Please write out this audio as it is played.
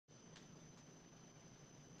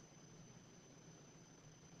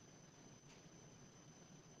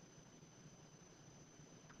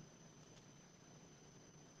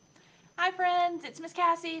Hi friends, it's Miss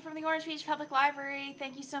Cassie from the Orange Beach Public Library.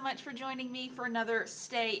 Thank you so much for joining me for another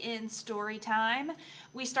Stay in Story Time.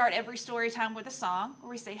 We start every story time with a song where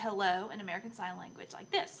we say hello in American Sign Language like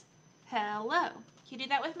this. Hello. Can you do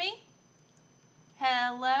that with me?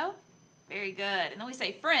 Hello. Very good. And then we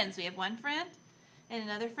say friends. We have one friend and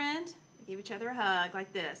another friend. We give each other a hug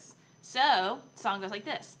like this. So, the song goes like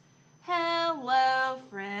this. Hello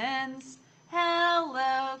friends.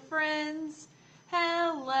 Hello friends.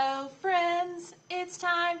 Hello, friends. It's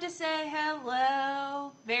time to say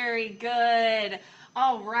hello. Very good.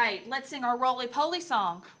 All right, let's sing our roly-poly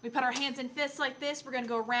song. We put our hands in fists like this. We're going to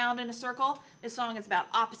go around in a circle. This song is about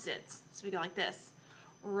opposites. So we go like this.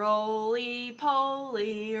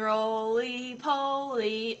 Roly-poly,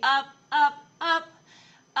 roly-poly, up, up, up,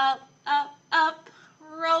 up, up, up.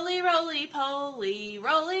 Roly, roly-poly,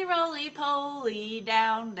 roly, roly-poly,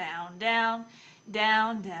 down, down, down.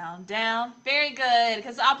 Down, down, down. Very good,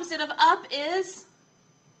 because the opposite of up is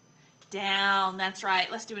down. That's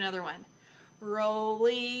right. Let's do another one.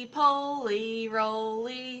 Roly-poly,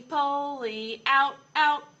 roly-poly, out,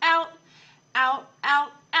 out, out, out,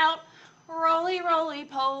 out, out. Roly,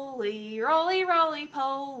 roly-poly, roly,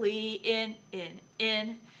 roly-poly, in, in,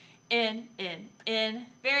 in, in.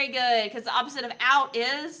 Very good, because the opposite of out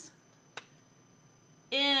is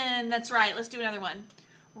in. That's right. Let's do another one.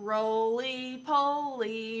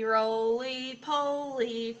 Roly-poly,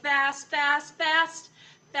 roly-poly, fast, fast, fast,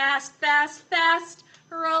 fast, fast, fast.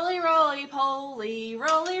 Roly-roly-poly,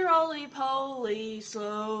 roly-roly-poly,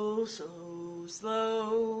 slow, slow,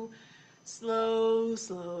 slow, slow,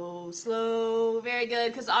 slow, slow. Very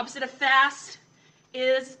good, because the opposite of fast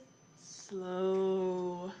is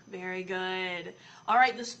slow. Very good. All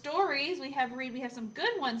right, the stories we have some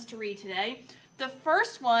good ones to read today. The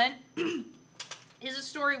first one is a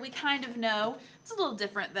story we kind of know. It's a little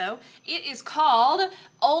different though. It is called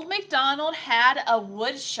Old MacDonald Had a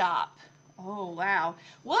Wood Shop. Oh wow.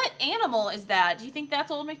 What animal is that? Do you think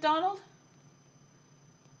that's Old MacDonald?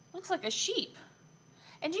 Looks like a sheep.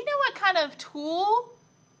 And do you know what kind of tool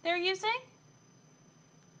they're using?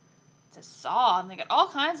 It's a saw, and they got all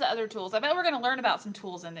kinds of other tools. I bet we're going to learn about some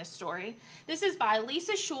tools in this story. This is by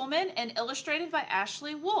Lisa Schulman and illustrated by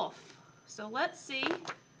Ashley Wolf. So let's see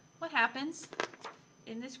what happens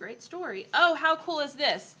in this great story. Oh, how cool is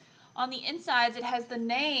this? On the insides, it has the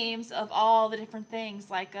names of all the different things,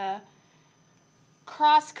 like a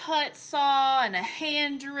cross-cut saw and a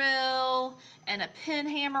hand drill and a pin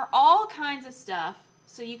hammer, all kinds of stuff,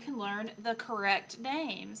 so you can learn the correct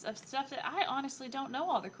names of stuff that I honestly don't know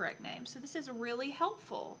all the correct names. So this is really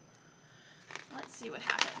helpful. Let's see what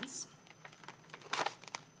happens.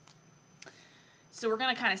 So we're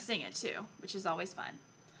going to kind of sing it too, which is always fun.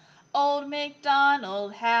 Old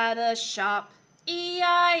MacDonald had a shop, E-I-E-I-O.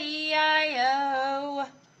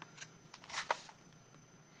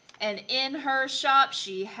 And in her shop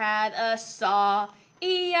she had a saw,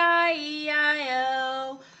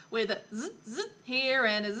 E-I-E-I-O. With a zzz, zzz here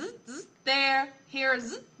and a zzz, zzz there, here a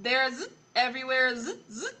zzz, there a zzz, everywhere a zzz,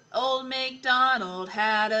 zzz. Old MacDonald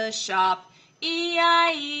had a shop,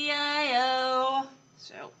 E-I-E-I-O.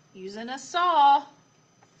 So, using a saw.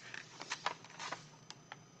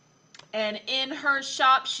 And in her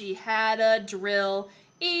shop she had a drill,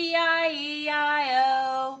 E-I-E-I-O,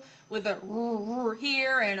 with a rrr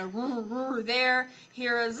here and a rrr there,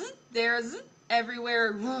 here a zzz, there a zzz,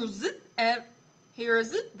 everywhere a zzz, here a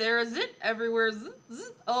zzz, there a zzz, everywhere zzz,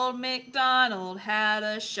 zzz. Old MacDonald had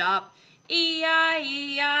a shop,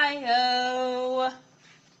 E-I-E-I-O.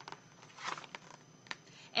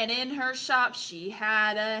 And in her shop she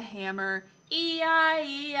had a hammer,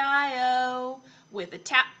 E-I-E-I-O. With a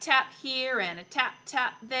tap tap here and a tap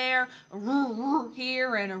tap there, a roo roo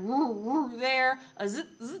here and a roo roo there, a zit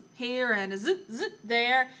zit here and a zit zit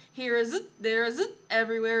there, here a zit, there a zit,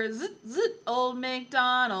 everywhere a zit zit. Old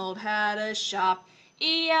MacDonald had a shop,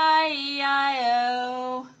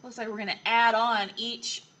 E-I-E-I-O. Looks like we're going to add on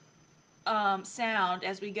each sound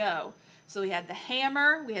as we go. So we had the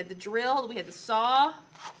hammer, we had the drill, we had the saw.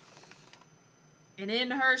 And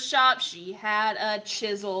in her shop she had a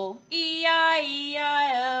chisel,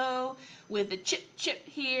 E-I-E-I-O, with a chip chip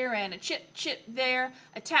here and a chip chip there,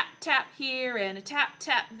 a tap tap here and a tap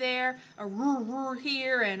tap there, a roo roo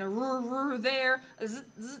here and a roo roo there, a zit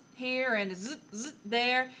zit here and a zit zit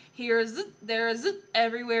there, here a zit, there a zit,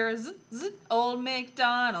 everywhere a zit zit. Old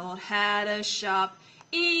MacDonald had a shop,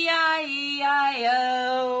 E-I-E-I-O.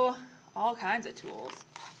 All kinds of tools.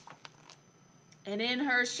 And in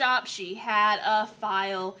her shop she had a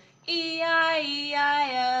file,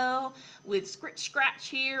 E-I-E-I-O, with scritch scratch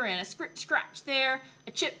here and a scritch scratch there,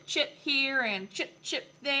 a chip chip here and chip chip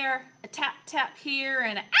there, a tap tap here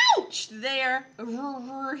and a ouch there, a rrr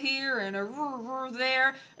rrr here and a rrr rrr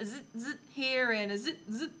there, a zit zit here and a zit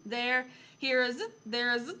zit there, here a zit,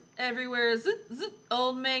 there a zit, everywhere a zit zit.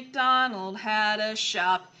 Old MacDonald had a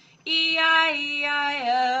shop,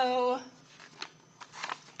 E-I-E-I-O.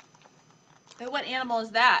 What animal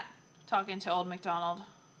is that talking to Old MacDonald?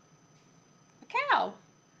 A cow.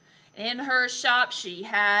 In her shop she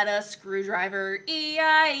had a screwdriver,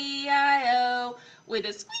 E-I-E-I-O, with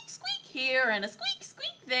a squeak squeak here and a squeak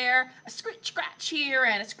squeak there, a scritch scratch here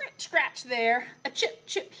and a scritch scratch there, a chip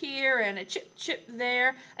chip here and a chip chip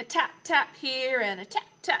there, a tap tap here and a tap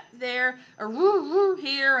tap there, a roo roo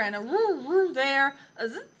here and a roo roo there, a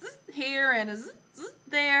zit zit here and a zit zit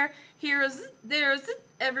there, here a zit, there a zit,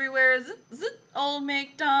 everywhere a zit zit. Old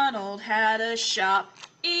MacDonald had a shop,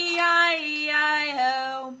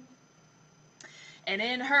 E-I-E-I-O. And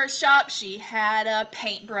in her shop she had a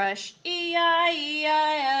paintbrush,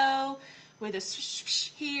 E-I-E-I-O, with a swish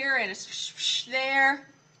swish here and a swish swish there,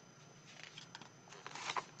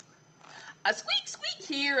 a squeak squeak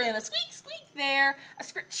here and a squeak squeak there, a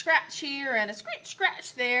scritch scratch here and a scritch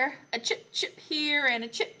scratch there, a chip chip here and a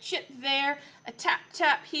chip chip there, a tap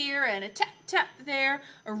tap here and a tap tap there,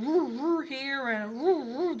 a roo roo here and a roo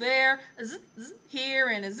roo there, a zit zit here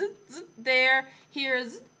and a zit zit there, here a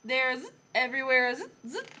zit, there a zit, everywhere a zit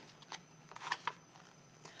zit.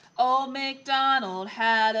 Old MacDonald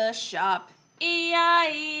had a shop,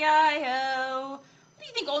 E-I-E-I-O. What do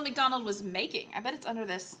you think Old MacDonald was making? I bet it's under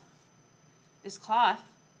this cloth.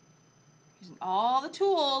 Using all the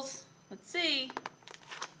tools. Let's see.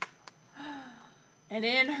 And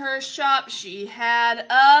in her shop she had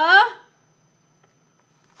a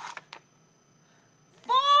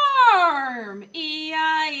farm,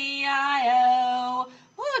 E-I-E-I-O.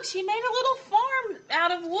 Look, she made a little farm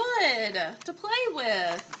out of wood to play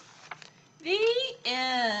with. The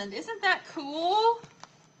end. Isn't that cool?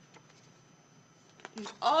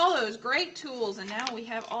 There's all those great tools, and now we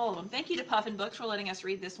have all of them. Thank you to Puffin Books for letting us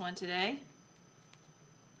read this one today.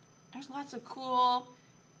 There's lots of cool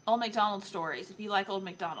Old MacDonald stories, if you like Old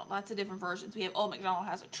MacDonald. Lots of different versions. We have Old MacDonald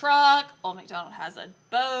has a truck, Old MacDonald has a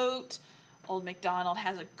boat, Old MacDonald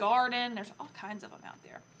has a garden. There's all kinds of them out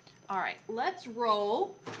there. All right, let's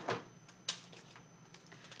roll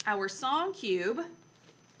our song cube.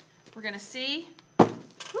 We're going to see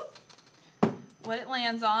what it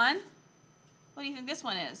lands on. What do you think this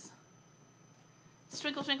one is?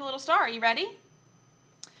 Twinkle, twinkle, little star. Are you ready?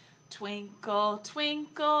 Twinkle,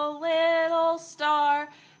 twinkle, little star,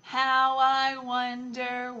 how I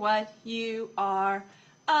wonder what you are.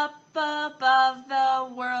 Up above the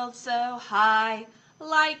world so high,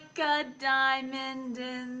 like a diamond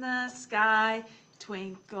in the sky.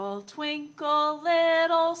 Twinkle, twinkle,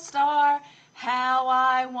 little star, how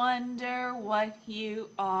I wonder what you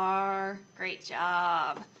are. Great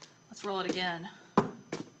job. Let's roll it again.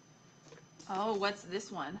 Oh, what's this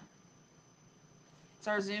one? It's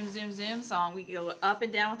our zoom, zoom, zoom song. We go up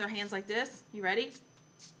and down with our hands like this. You ready?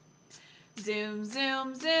 Zoom,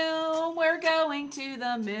 zoom, zoom, we're going to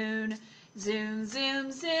the moon. Zoom, zoom,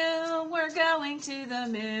 zoom, we're going to the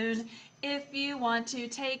moon. If you want to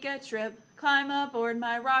take a trip, climb aboard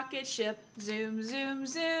my rocket ship. Zoom, zoom,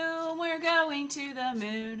 zoom, we're going to the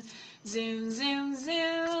moon. Zoom, zoom,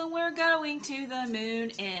 zoom, we're going to the moon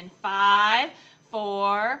in 5,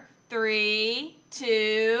 4, 3,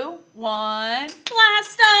 2, 1.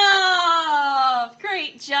 Blast off!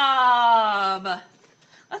 Great job!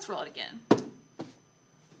 Let's roll it again.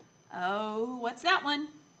 Oh, what's that one?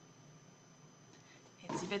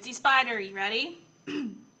 Itsy bitsy spider, you ready?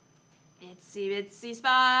 Itsy bitsy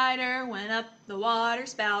spider went up the water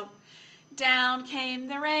spout. Down came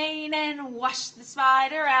the rain and washed the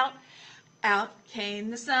spider out. Out came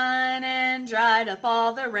the sun and dried up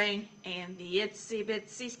all the rain. And the itsy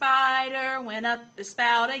bitsy spider went up the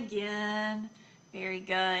spout again. Very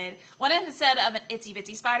good. What if instead of an itsy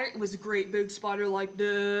bitsy spider, it was a great big spider like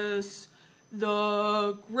this?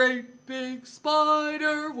 The great big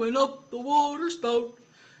spider went up the water spout.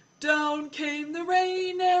 Down came the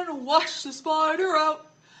rain and washed the spider out.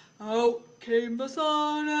 Out came the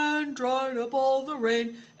sun and dried up all the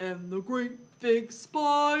rain. And the great big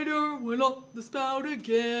spider went up the spout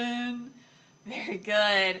again. Very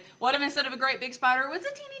good. What if instead of a great big spider, it was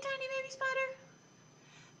a teeny tiny baby spider?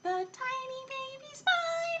 The tiny baby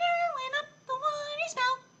spider went up the water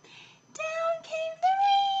spout. Down came the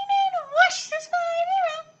rain and washed the spider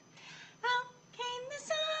out. Out came the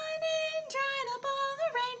sun and dried up all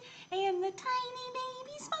the rain. And the tiny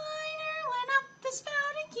baby spider went up the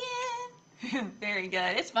spout again. Very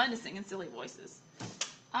good. It's fun to sing in silly voices.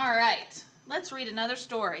 All right, let's read another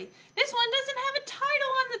story. This one doesn't have a title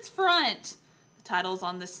on its front. The title's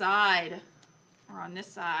on the side, or on this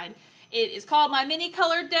side. It is called My Many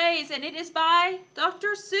Colored Days, and it is by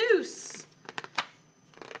Dr. Seuss.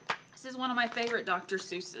 This is one of my favorite Dr.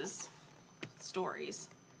 Seuss's stories.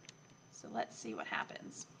 So let's see what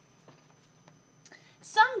happens.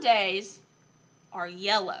 Some days are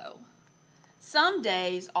yellow. Some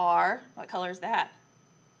days are, what color is that?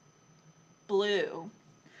 Blue.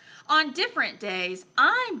 On different days,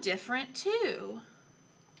 I'm different too.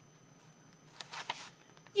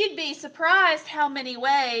 You'd be surprised how many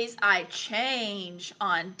ways I change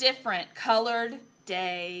on different colored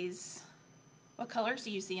days. What colors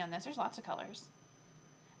do you see on this? There's lots of colors.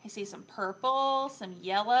 I see some purple, some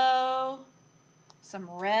yellow, some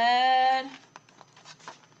red.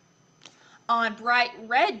 On bright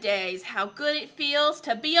red days, how good it feels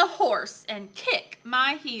to be a horse and kick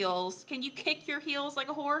my heels. Can you kick your heels like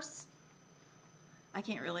a horse? I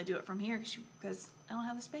can't really do it from here because I don't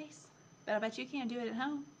have the space. But I bet you can do it at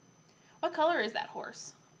home. What color is that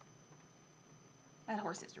horse? That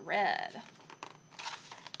horse is red.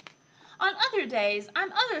 On other days,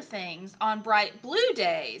 I'm other things. On bright blue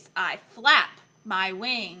days, I flap my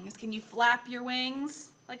wings. Can you flap your wings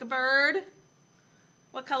like a bird?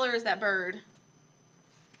 What color is that bird?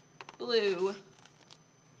 Blue.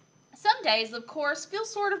 Some days, of course, feel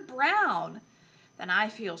sort of brown. Then I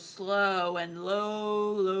feel slow and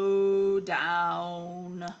low, low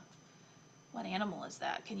down. What animal is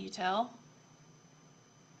that? Can you tell?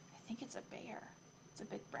 I think it's a bear. It's a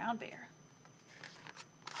big brown bear.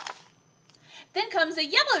 Then comes a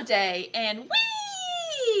yellow day, and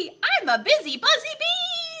whee! I'm a busy, buzzy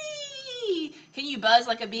bee! Can you buzz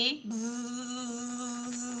like a bee? Bzzz.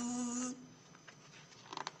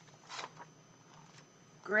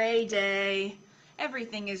 Gray day.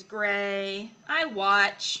 Everything is gray. I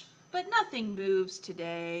watch, but nothing moves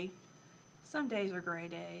today. Some days are gray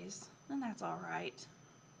days, and that's all right.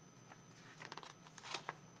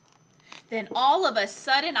 Then all of a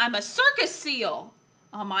sudden, I'm a circus seal.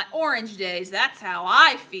 On my orange days, that's how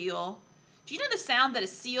I feel. Do you know the sound that a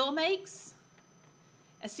seal makes?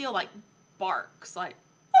 A seal like barks, like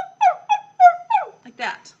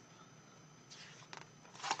that.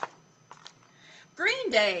 Green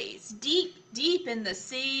days, deep, deep in the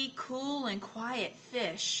sea, cool and quiet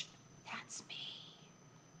fish. That's me.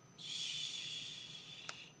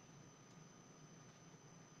 Shh.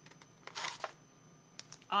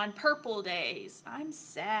 On purple days, I'm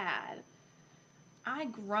sad. I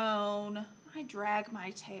groan, I drag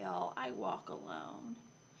my tail, I walk alone.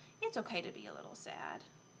 It's okay to be a little sad.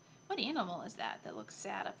 What animal is that looks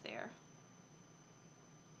sad up there?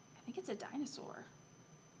 I think it's a dinosaur.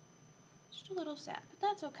 Just a little sad, but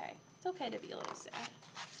that's okay. It's okay to be a little sad.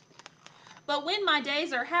 But when my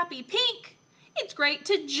days are happy pink, it's great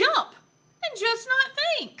to jump and just not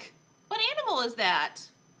think. What animal is that?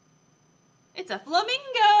 It's a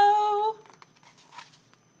flamingo.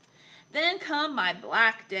 Then come my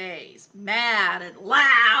black days, mad and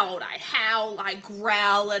loud. I howl, I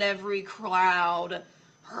growl at every crowd.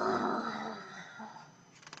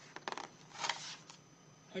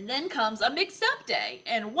 And then comes a mixed up day,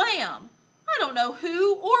 and wham! I don't know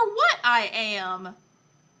who or what I am.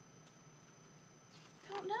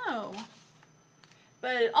 Don't know.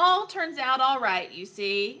 But it all turns out all right, you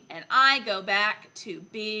see, and I go back to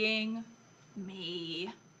being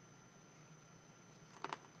me.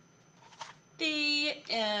 The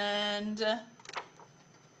end.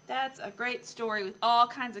 That's a great story with all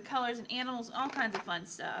kinds of colors and animals and all kinds of fun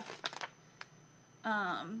stuff.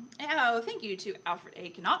 Thank you to Alfred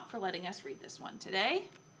A. Knopf for letting us read this one today.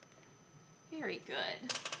 Very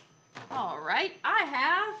good. All right, I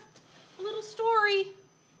have a little story.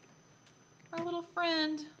 Our little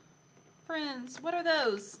friends. What are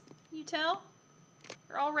those? Can you tell?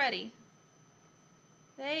 They're all ready.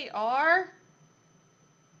 They are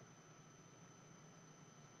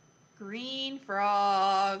green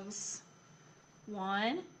frogs.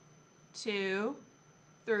 1, 2,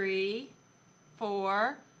 3,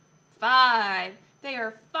 4, 5. They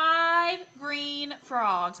are 5 green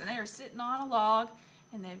frogs, and they are sitting on a log,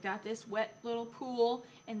 and they've got this wet little pool,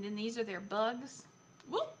 and then these are their bugs.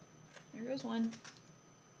 Whoop! There goes one.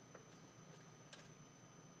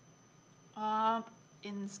 Up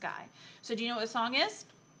in the sky. So do you know what the song is?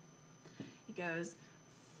 It goes,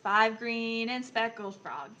 5 green and speckled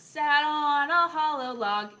frogs sat on a hollow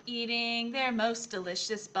log, eating their most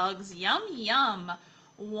delicious bugs. Yum, yum.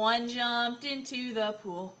 One jumped into the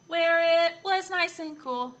pool where it was nice and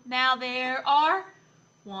cool. Now there are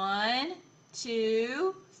 1,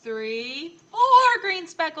 2, 3, 4 green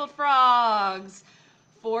speckled frogs.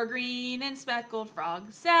 4 green and speckled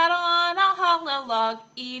frogs sat on a hollow log,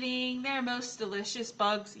 eating their most delicious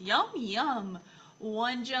bugs. Yum, yum.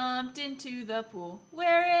 1 jumped into the pool,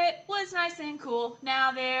 where it was nice and cool.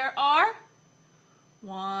 Now there are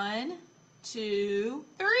 1, 2,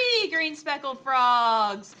 3 green speckled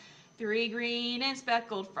frogs. 3 green and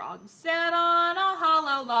speckled frogs sat on a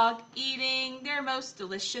hollow log, eating their most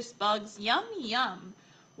delicious bugs. Yum, yum.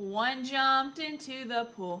 1 jumped into the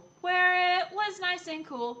pool, where it was nice and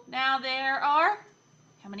cool. Now there are,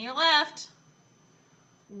 how many are left?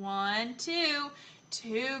 1, 2.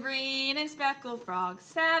 2 green and speckled frogs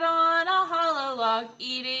sat on a hollow log,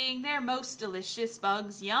 eating their most delicious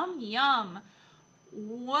bugs. Yum, yum.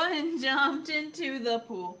 1 jumped into the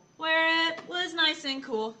pool, where it was nice and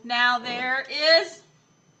cool. Now there is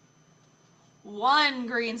 1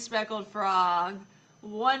 green speckled frog.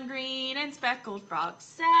 1 green and speckled frog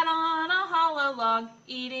sat on a hollow log,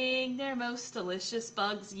 eating their most delicious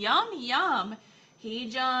bugs. Yum, yum. He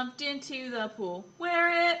jumped into the pool,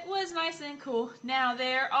 where it was nice and cool. Now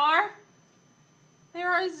there are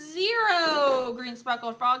 0 green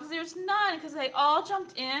speckled frogs. There's none because they all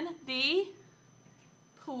jumped in the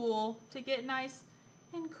pool to get nice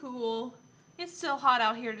and cool. It's still hot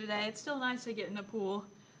out here today. It's still nice to get in the pool.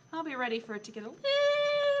 I'll be ready for it to get a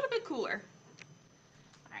little bit cooler.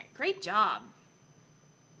 All right, great job.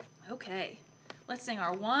 Okay, let's sing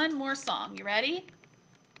our one more song. You ready?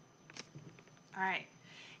 All right.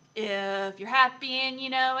 If you're happy and you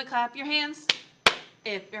know it, clap your hands.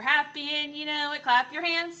 If you're happy and you know it, clap your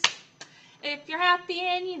hands. If you're happy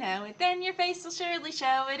and you know it, then your face will surely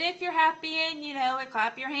show it. If you're happy and you know it,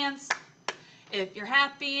 clap your hands. If you're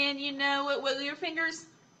happy and you know it, wiggle your fingers.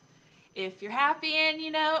 If you're happy and you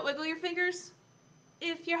know it, wiggle your fingers.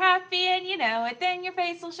 If you're happy and you know it, then your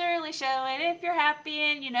face will surely show it. If you're happy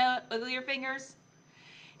and you know it, wiggle your fingers.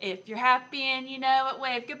 If you're happy and you know it,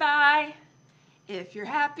 wave goodbye. If you're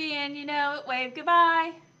happy and you know it, wave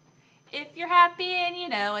goodbye. If you're happy and you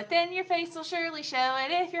know it, then your face will surely show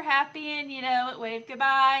it. If you're happy and you know it, wave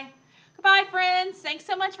goodbye. Goodbye, friends. Thanks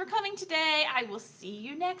so much for coming today. I will see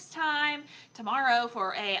you next time tomorrow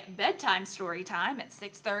for a bedtime story time at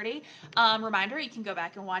 6:30. Reminder, you can go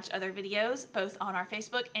back and watch other videos both on our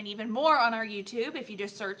Facebook and even more on our YouTube if you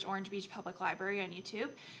just search Orange Beach Public Library on YouTube.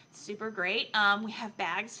 It's super great. We have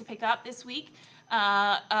bags to pick up this week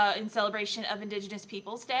in celebration of Indigenous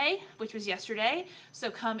Peoples Day, which was yesterday.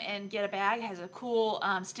 So come and get a bag. It has a cool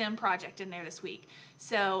STEM project in there this week.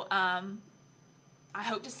 So I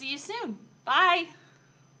hope to see you soon. Bye.